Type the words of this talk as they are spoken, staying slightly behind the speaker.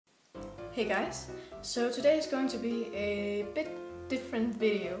Hey guys, so today is going to be a bit different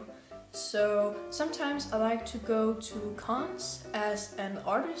video. So sometimes I like to go to cons as an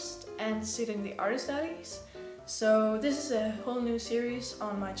artist and sit in the artist alleys. So this is a whole new series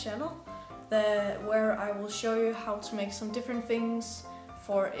on my channel where I will show you how to make some different things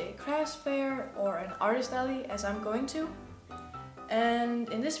for a crafts fair or an artist alley as I'm going to. And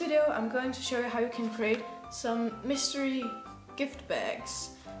in this video I'm going to show you how you can create some mystery gift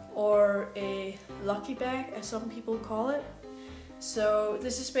bags, or a lucky bag as some people call it. So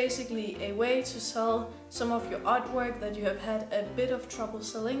this is basically a way to sell some of your artwork that you have had a bit of trouble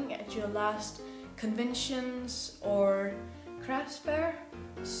selling at your last conventions or crafts fair.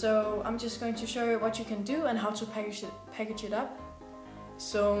 So I'm just going to show you what you can do and how to package it up.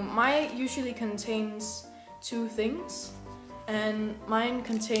 So mine usually contains two things, and mine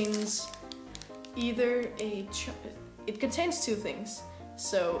contains it contains two things.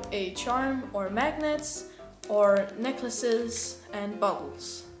 So a charm or magnets or necklaces and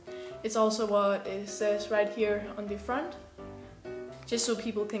bottles. It's also what it says right here on the front, just so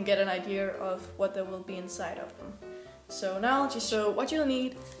people can get an idea of what there will be inside of them. So now what you'll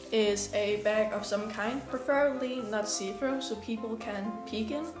need is a bag of some kind, preferably not see-through so people can peek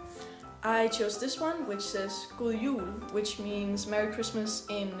in. I chose this one, which says God Jul, which means Merry Christmas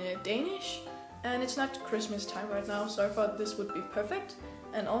in Danish. And it's not Christmas time right now, so I thought this would be perfect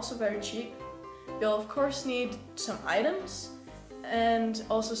and also very cheap. You'll of course need some items and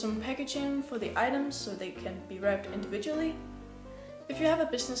also some packaging for the items so they can be wrapped individually. If you have a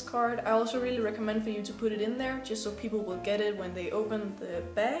business card, I also really recommend for you to put it in there just so people will get it when they open the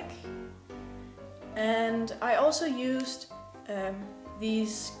bag. And I also used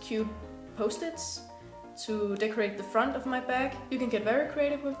these cute post-its to decorate the front of my bag. You can get very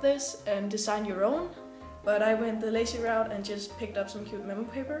creative with this and design your own, but I went the lazy route and just picked up some cute memo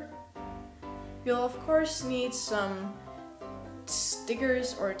paper. You'll of course need some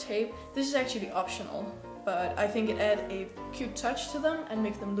stickers or tape. This is actually optional, but I think it adds a cute touch to them and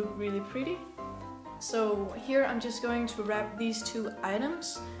make them look really pretty. So here I'm just going to wrap these two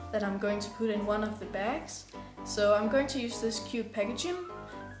items that I'm going to put in one of the bags. So I'm going to use this cute packaging.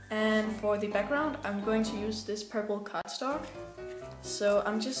 And for the background, I'm going to use this purple cardstock. So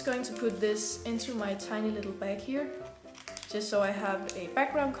I'm just going to put this into my tiny little bag here, just so I have a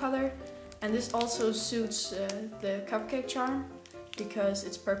background color. And this also suits the cupcake charm because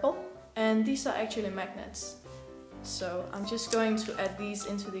it's purple. And these are actually magnets. So I'm just going to add these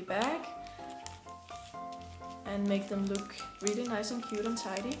into the bag and make them look really nice and cute and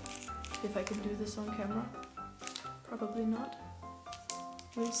tidy. If I can do this on camera. Probably not.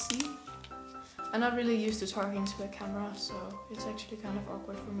 We'll see. I'm not really used to talking to a camera, so it's actually kind of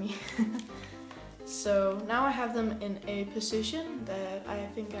awkward for me. So now I have them in a position that I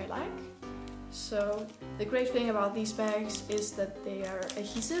think I like. So the great thing about these bags is that they are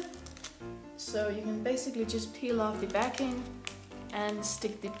adhesive. So you can basically just peel off the backing and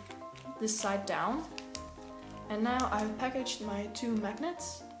stick this side down. And now I've packaged my two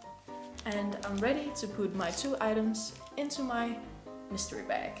magnets and I'm ready to put my two items into my mystery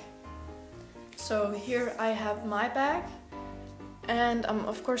bag. So here I have my bag, and I'm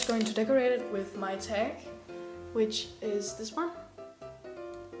of course going to decorate it with my tag, which is this one.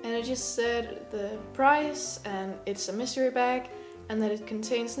 And I just said the price, and it's a mystery bag, and that it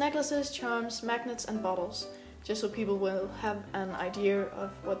contains necklaces, charms, magnets and bottles, just so people will have an idea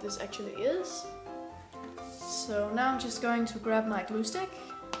of what this actually is. So now I'm just going to grab my glue stick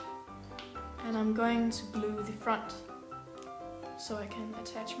and I'm going to glue the front so I can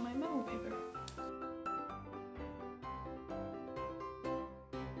attach my memo paper.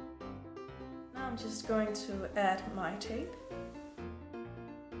 Now I'm just going to add my tape.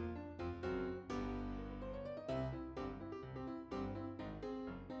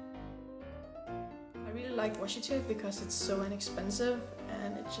 I really like washi tape because it's so inexpensive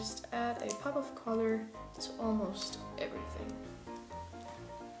and it just adds a pop of color to almost everything.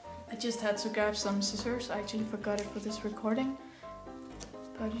 I just had to grab some scissors. I actually forgot it for this recording.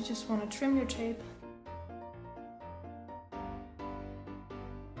 But you just want to trim your tape.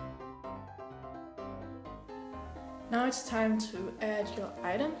 Now it's time to add your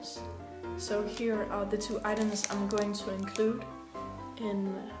items. So here are the two items I'm going to include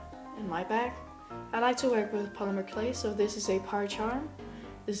in my bag. I like to work with polymer clay, so this is a pie charm,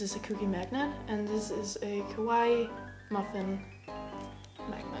 this is a cookie magnet, and this is a kawaii muffin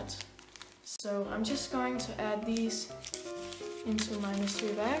magnet. So I'm just going to add these into my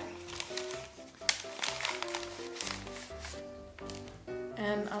mystery bag.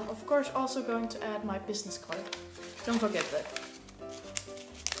 And I'm of course also going to add my business card. Don't forget that.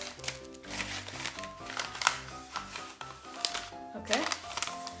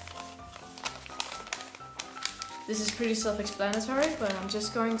 This is pretty self-explanatory, but I'm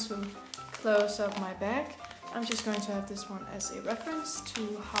just going to close up my bag. I'm just going to have this one as a reference to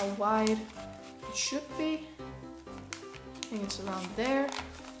how wide it should be. I think it's around there.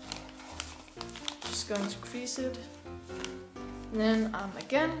 Just going to crease it. And then I'm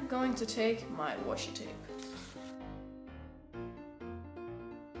again going to take my washi tape.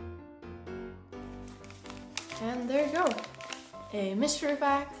 And there you go. A mystery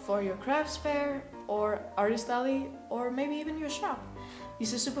bag for your crafts fair or artist alley or maybe even your shop.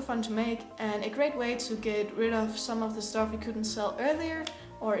 These are super fun to make and a great way to get rid of some of the stuff you couldn't sell earlier,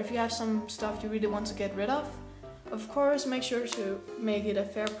 or if you have some stuff you really want to get rid of. Of course, make sure to make it a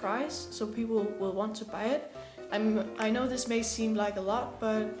fair price so people will want to buy it. I know this may seem like a lot,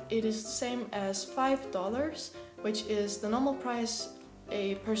 but it is the same as $5, which is the normal price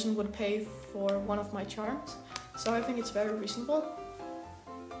a person would pay for one of my charms. So I think it's very reasonable.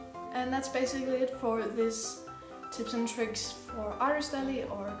 And that's basically it for this tips and tricks for artist alley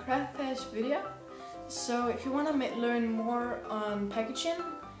or craft fairs video. So if you want to learn more on packaging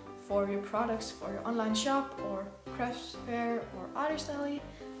for your products for your online shop or craft fair or artist alley,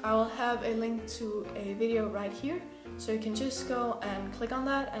 I will have a link to a video right here. So you can just go and click on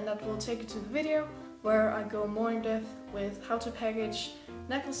that, and that will take you to the video where I go more in depth with how to package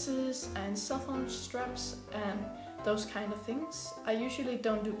necklaces and cell phone straps and those kind of things. I usually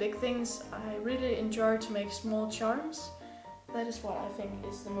don't do big things. I really enjoy to make small charms. That is what I think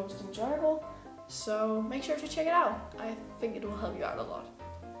is the most enjoyable. So make sure to check it out. I think it will help you out a lot.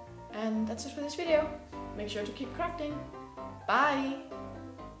 And that's it for this video. Make sure to keep crafting. Bye!